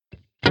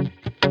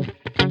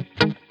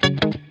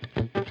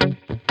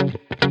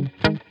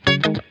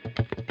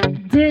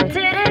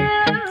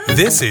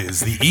This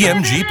is the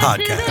EMG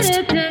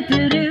Podcast.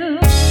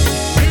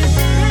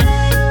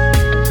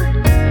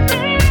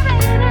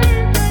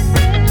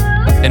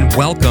 And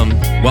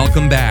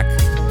welcome back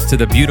to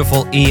the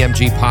beautiful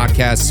EMG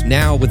Podcast,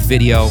 now with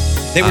video.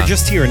 They were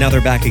just here, now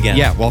they're back again.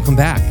 Yeah, welcome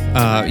back.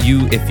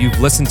 If you've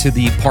listened to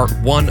the part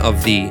one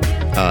of the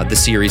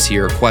series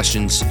here,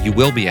 questions you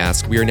will be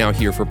asked, we are now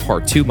here for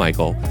part two.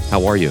 Michael,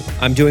 how are you?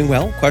 I'm doing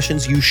well.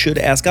 Questions you should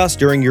ask us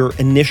during your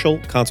initial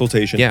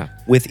consultation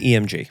with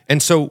EMG.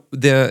 And so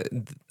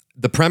the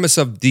premise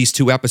of these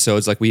two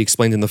episodes, like we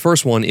explained in the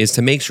first one, is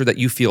to make sure that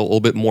you feel a little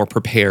bit more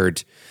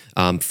prepared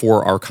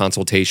for our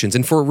consultations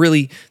and for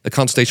really the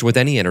consultation with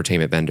any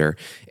entertainment vendor.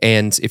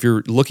 And if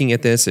you're looking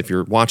at this, if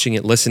you're watching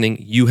it, listening,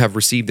 you have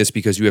received this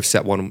because you have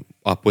set one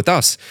up with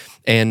us.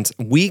 And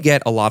we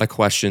get a lot of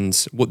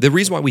questions. Well, the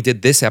reason why we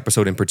did this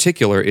episode in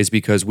particular is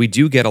because we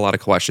do get a lot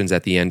of questions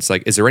at the end. It's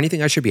like, is there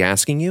anything I should be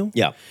asking you?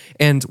 Yeah.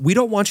 And we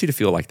don't want you to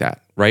feel like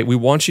that, right? We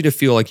want you to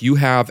feel like you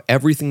have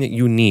everything that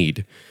you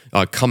need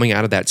coming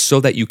out of that so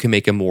that you can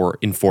make a more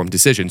informed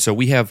decision. So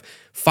we have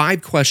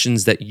 5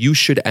 questions that you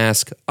should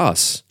ask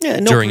us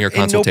during your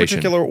consultation.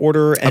 In no particular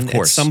order and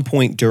at some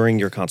point during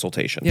your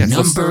consultation. Yeah,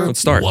 let's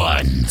start.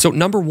 1. So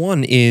number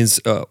 1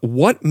 is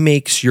what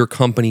makes your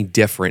company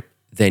different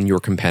than your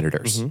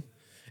competitors? Mm-hmm.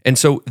 And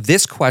so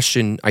this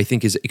question, I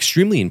think, is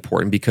extremely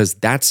important because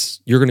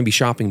you're going to be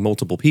shopping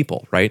multiple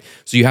people, right?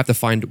 So you have to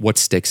find what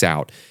sticks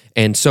out.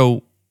 And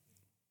so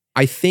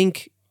I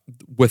think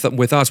with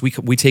us,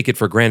 we take it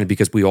for granted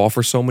because we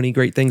offer so many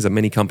great things and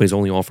many companies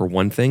only offer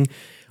one thing.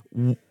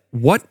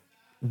 What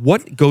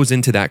goes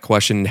into that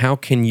question and how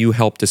can you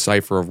help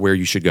decipher of where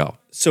you should go?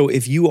 So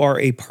if you are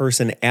a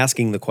person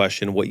asking the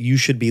question, what you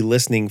should be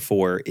listening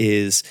for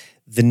is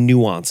the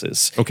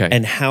nuances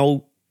and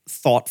how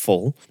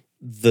thoughtful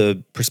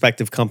the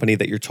prospective company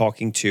that you're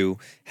talking to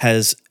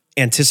has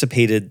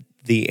anticipated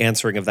the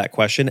answering of that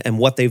question and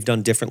what they've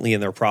done differently in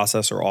their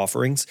process or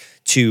offerings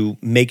to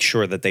make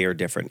sure that they are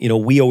different. You know,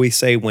 we always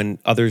say when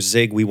others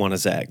zig, we want to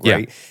zag,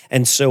 right? Yeah.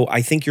 And so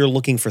I think you're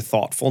looking for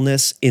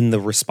thoughtfulness in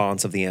the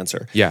response of the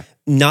answer. Yeah.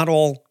 Not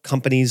all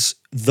companies,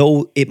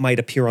 though it might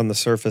appear on the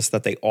surface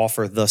that they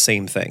offer the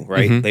same thing,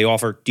 right? Mm-hmm. They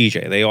offer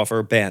DJ, they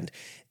offer band.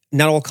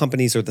 Not all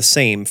companies are the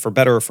same. For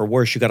better or for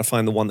worse, you got to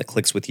find the one that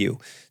clicks with you.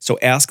 So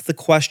ask the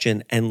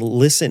question and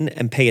listen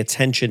and pay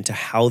attention to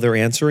how they're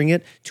answering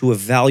it to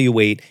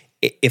evaluate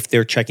if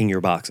they're checking your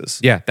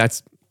boxes. Yeah, I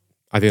think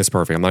that's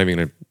perfect. I'm not even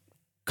going to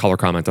color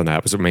comment on that.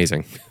 It was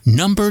amazing.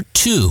 Number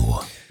 2.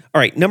 All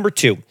right, number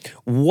 2.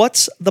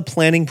 What's the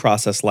planning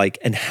process like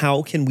and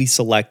how can we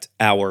select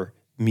our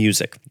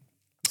music?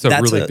 That's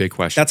a really big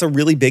question. That's a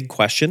really big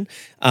question.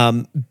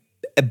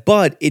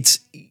 But it's...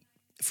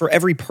 For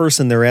every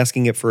person, they're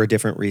asking it for a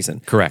different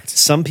reason. Correct.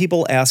 Some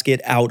people ask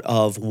it out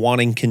of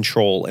wanting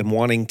control and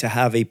wanting to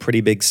have a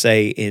pretty big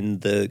say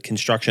in the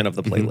construction of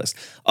the playlist.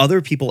 Mm-hmm. Other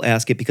people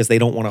ask it because they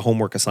don't want a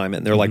homework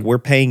assignment. They're like, we're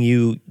paying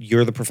you,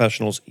 you're the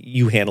professionals,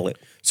 you handle it.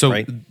 So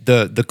right?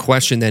 the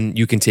question then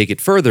you can take it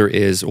further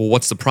is, well,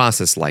 what's the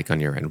process like on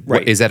your end?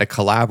 Right. Is that a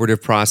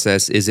collaborative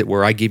process? Is it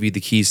where I give you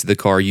the keys to the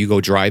car, you go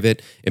drive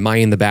it? Am I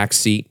in the back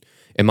seat?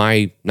 Am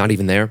I not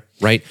even there?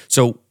 Right?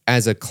 So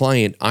as a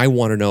client, I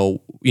want to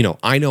know,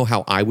 I know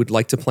how I would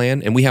like to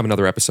plan, and we have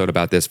another episode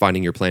about this,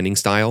 finding your planning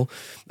style.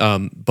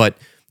 But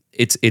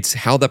it's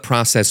how the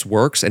process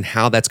works and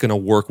how that's going to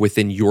work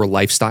within your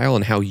lifestyle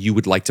and how you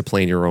would like to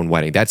plan your own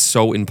wedding. That's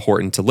so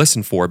important to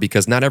listen for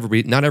because not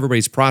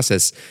everybody's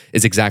process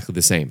is exactly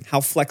the same.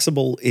 How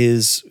flexible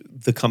is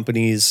the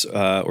company's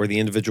or the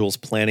individual's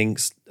planning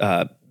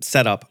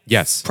setup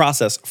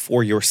process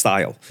for your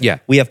style? Yeah.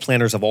 We have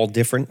planners of all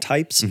different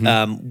types.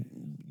 Mm-hmm.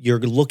 You're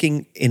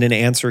looking in an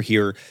answer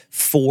here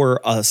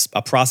for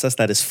a process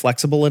that is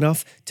flexible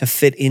enough to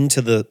fit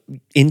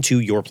into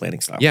your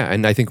planning style. Yeah,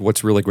 and I think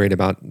what's really great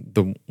about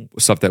the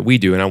stuff that we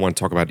do, and I want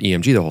to talk about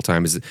EMG the whole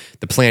time, is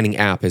the planning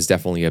app is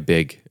definitely a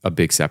big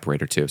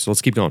separator too. So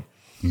let's keep going.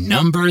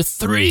 Number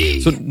 3.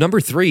 So number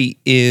 3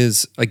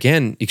 is,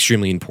 again,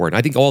 extremely important.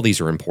 I think all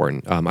these are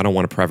important. I don't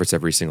want to preface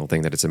every single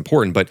thing that it's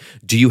important, but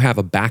do you have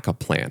a backup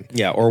plan?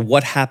 Yeah, or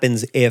what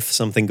happens if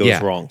something goes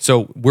wrong?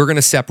 So we're going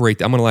to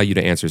separate. I'm going to allow you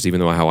to answer this, even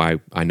though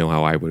I know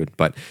how I would,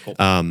 but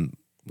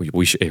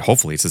we should,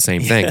 hopefully it's the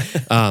same thing.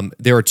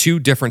 There are 2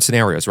 different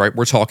scenarios, right?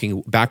 We're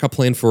talking backup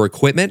plan for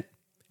equipment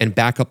and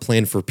backup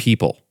plan for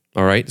people.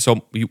 All right.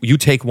 So you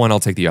take one, I'll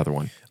take the other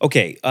one.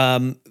 Okay.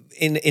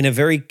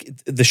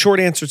 The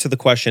short answer to the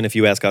question, if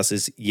you ask us,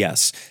 is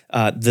yes.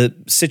 The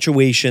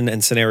situation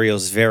and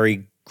scenarios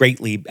vary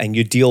greatly, and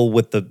you deal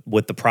with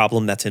the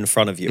problem that's in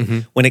front of you. Mm-hmm.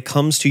 When it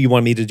comes to, you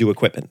want me to do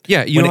equipment.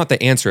 Yeah, you don't have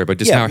to answer it, but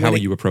just how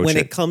you approach it. When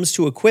it comes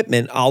to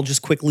equipment, I'll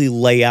just quickly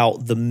lay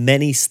out the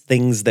many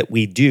things that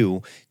we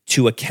do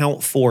to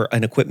account for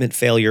an equipment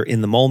failure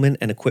in the moment,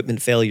 an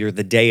equipment failure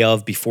the day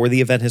of before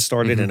the event has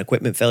started, an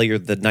equipment failure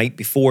the night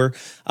before,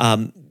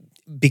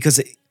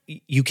 because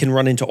you can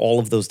run into all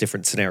of those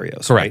different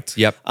scenarios. Correct. Right?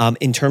 Yep.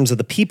 In terms of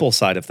the people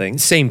side of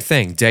things, same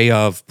thing. Day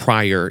of,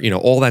 prior,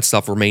 all that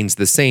stuff remains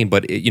the same.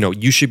 But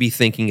you should be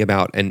thinking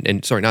about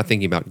not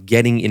thinking about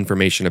getting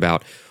information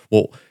about.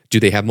 Well, do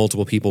they have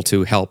multiple people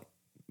to help?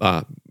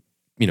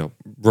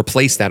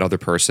 Replace that other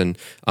person.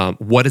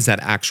 What does that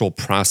actual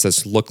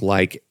process look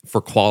like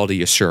for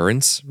quality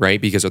assurance,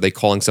 right? Because are they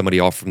calling somebody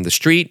off from the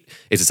street?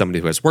 Is it somebody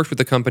who has worked with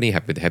the company?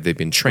 Have they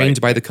been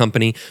trained by the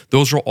company?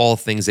 Those are all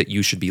things that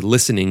you should be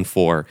listening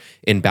for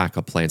in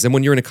backup plans. And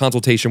when you're in a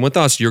consultation with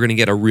us, you're going to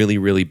get a really,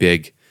 really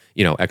big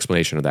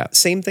explanation of that.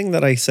 Same thing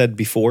that I said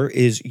before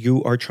is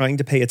you are trying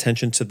to pay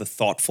attention to the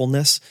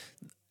thoughtfulness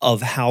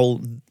of how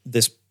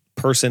this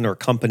person or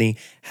company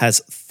has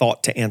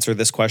thought to answer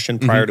this question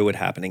prior to it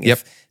happening. Yep.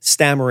 If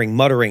stammering,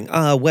 muttering,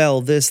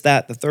 this,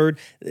 that, the third,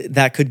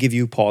 that could give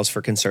you pause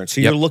for concern.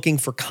 So you're looking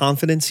for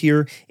confidence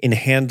here in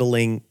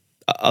handling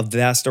a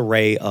vast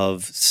array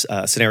of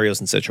scenarios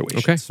and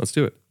situations. Okay, let's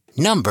do it.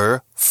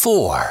 Number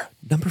 4.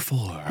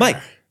 Mike,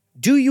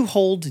 do you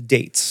hold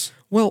dates?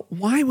 Well,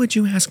 why would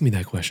you ask me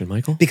that question,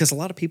 Michael? Because a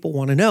lot of people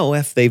want to know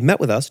if they've met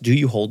with us, do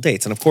you hold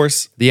dates? And of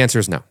course, the answer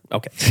is no.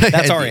 Okay.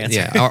 That's our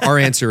answer. Yeah, our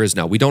answer is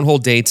no. We don't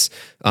hold dates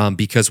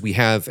because we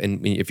have,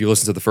 and if you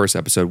listen to the first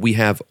episode, we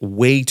have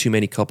way too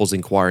many couples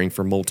inquiring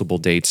for multiple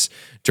dates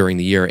during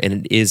the year, and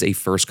it is a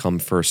first come,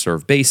 first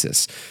serve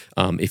basis.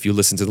 If you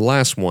listen to the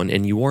last one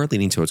and you are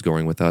leaning towards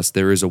going with us,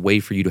 there is a way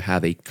for you to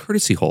have a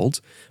courtesy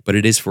hold, but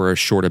it is for a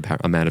short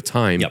amount of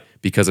time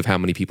because of how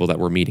many people that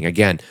we're meeting.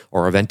 Again,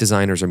 our event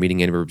designers are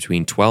meeting anywhere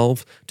between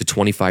 12 to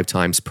 25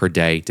 times per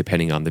day,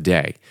 depending on the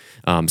day.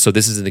 So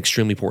this is an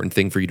extremely important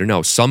thing for you to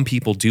know. Some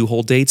people do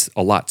hold dates,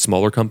 a lot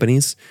smaller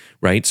companies,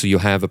 right? So you'll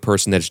have a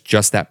person that's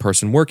just that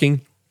person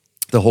working.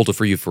 They'll hold it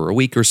for you for a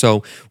week or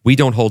so. We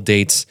don't hold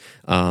dates,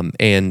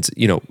 and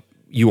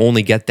you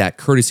only get that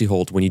courtesy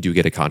hold when you do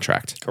get a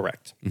contract.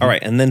 Correct. All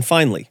right, and then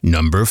finally,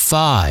 Number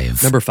 5.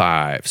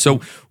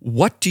 So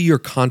what do your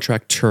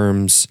contract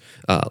terms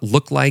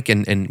look like,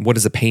 and what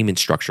does a payment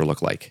structure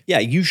look like? Yeah,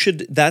 you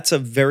should. That's a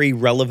very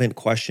relevant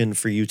question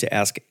for you to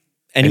ask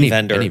any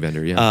vendor. Any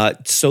vendor, yeah.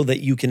 So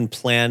that you can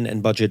plan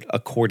and budget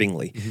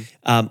accordingly.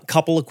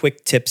 Couple of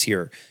quick tips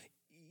here.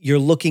 You're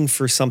looking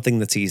for something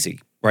that's easy,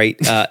 right?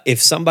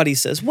 If somebody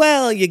says,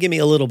 well, you give me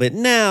a little bit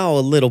now,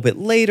 a little bit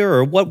later,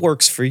 or what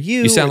works for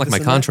you. You sound like my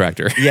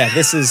contractor. Yeah,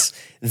 this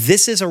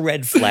is a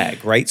red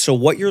flag, right? So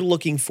what you're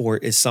looking for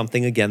is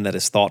something, again, that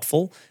is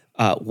thoughtful,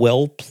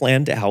 well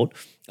planned out,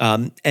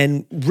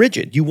 and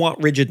rigid. You want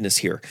rigidness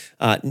here.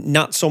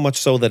 Not so much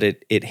so that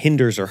it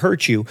hinders or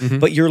hurts you,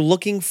 but you're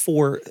looking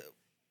for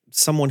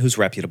someone who's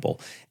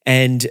reputable.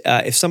 And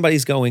if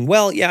somebody's going,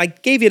 well, yeah, I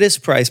gave you this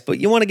price, but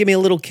you want to give me a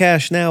little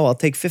cash now, I'll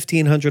take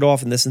 $1,500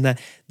 off and this and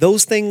that.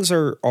 Those things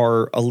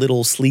are a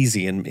little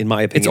sleazy in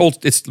my opinion.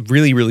 It's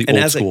really, really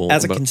old school.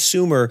 As a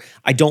consumer,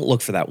 I don't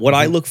look for that. What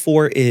I look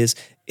for is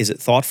it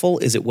thoughtful?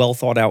 Is it well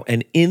thought out?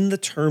 And in the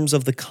terms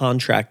of the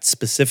contract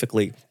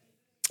specifically,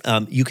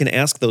 you can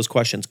ask those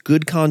questions.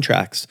 Good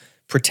contracts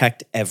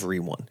protect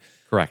everyone.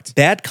 Correct.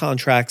 Bad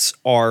contracts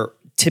are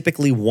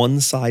typically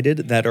one-sided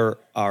that are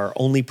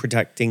only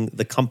protecting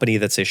the company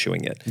that's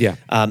issuing it. Yeah.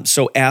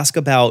 So ask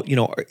about,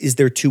 is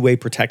there two-way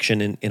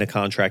protection in a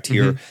contract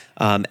here,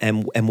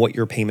 and what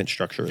your payment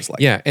structure is like.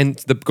 Yeah, and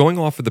going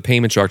off of the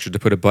payment structure, to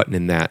put a button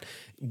in that,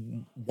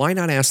 why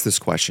not ask this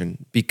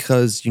question?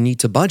 Because you need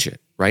to budget,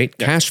 right?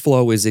 Yeah. Cash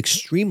flow is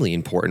extremely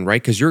important,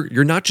 right? Because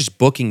you're not just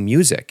booking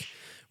music,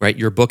 right?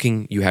 You're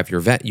booking, you have your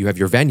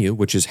venue,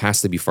 which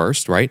has to be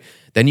first, right?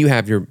 Then you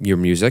have your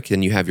music,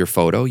 then you have your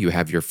photo, you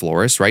have your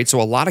florist, right?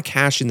 So a lot of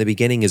cash in the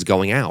beginning is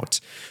going out.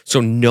 So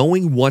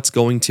knowing what's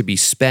going to be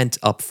spent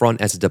up front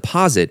as a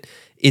deposit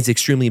is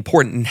extremely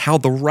important. And how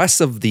the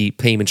rest of the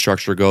payment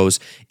structure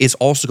goes is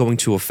also going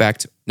to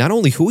affect not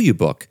only who you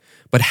book,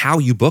 but how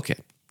you book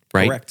it,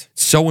 right? Correct.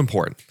 So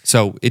important.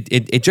 So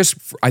it just,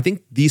 I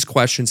think these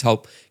questions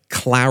help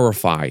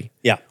clarify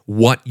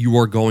what you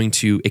are going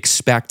to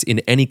expect in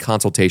any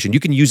consultation. You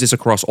can use this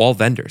across all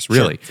vendors,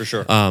 really. Sure, for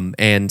sure.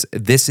 And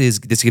this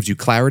gives you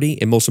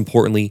clarity, and most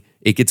importantly,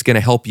 it's going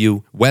to help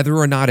you, whether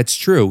or not it's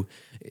true,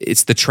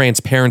 it's the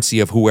transparency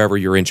of whoever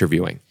you're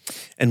interviewing.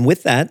 And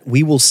with that,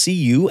 we will see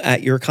you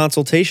at your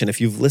consultation. If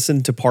you've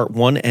listened to part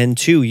 1 and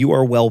 2, you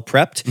are well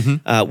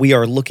prepped. We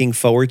are looking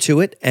forward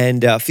to it.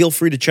 And feel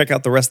free to check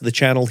out the rest of the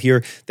channel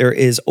here. There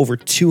is over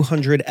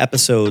 200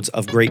 episodes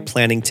of great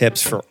planning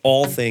tips for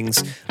all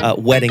things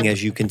wedding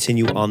as you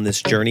continue on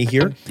this journey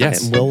here.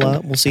 Yes. And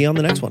we'll see you on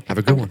the next one. Have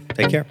a good one.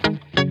 Take care.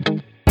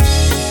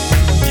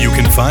 You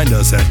can find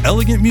us at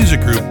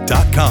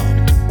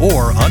elegantmusicgroup.com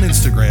or on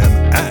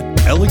Instagram at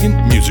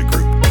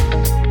elegantmusicgroup.